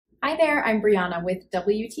Hi there, I'm Brianna with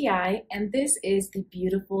WTI, and this is the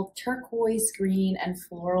beautiful turquoise green and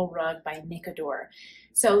floral rug by Mcadore.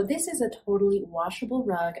 So this is a totally washable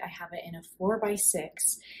rug. I have it in a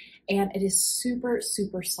 4x6, and it is super,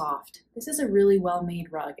 super soft. This is a really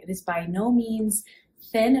well-made rug. It is by no means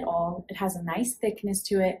thin at all. It has a nice thickness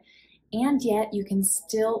to it, and yet you can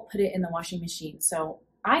still put it in the washing machine. So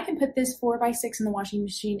I can put this 4x6 in the washing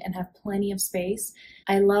machine and have plenty of space.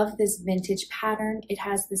 I love this vintage pattern. It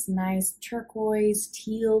has this nice turquoise,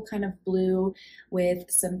 teal kind of blue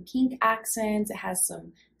with some pink accents. It has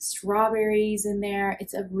some strawberries in there.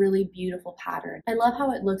 It's a really beautiful pattern. I love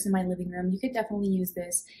how it looks in my living room. You could definitely use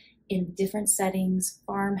this in different settings,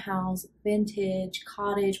 farmhouse, vintage,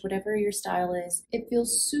 cottage, whatever your style is. It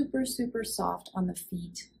feels super, super soft on the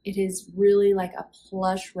feet. It is really like a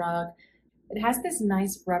plush rug. It has this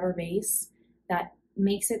nice rubber base that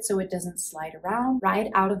makes it so it doesn't slide around.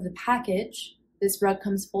 Right out of the package, this rug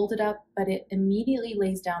comes folded up, but it immediately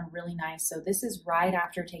lays down really nice. So this is right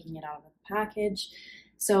after taking it out of the package.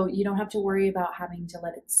 So you don't have to worry about having to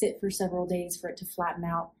let it sit for several days for it to flatten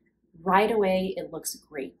out. Right away, it looks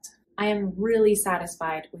great. I am really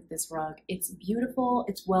satisfied with this rug. It's beautiful,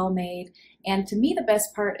 it's well made, and to me the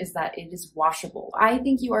best part is that it is washable. I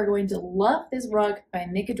think you are going to love this rug by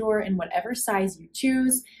Mcadore in whatever size you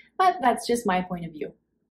choose, but that's just my point of view.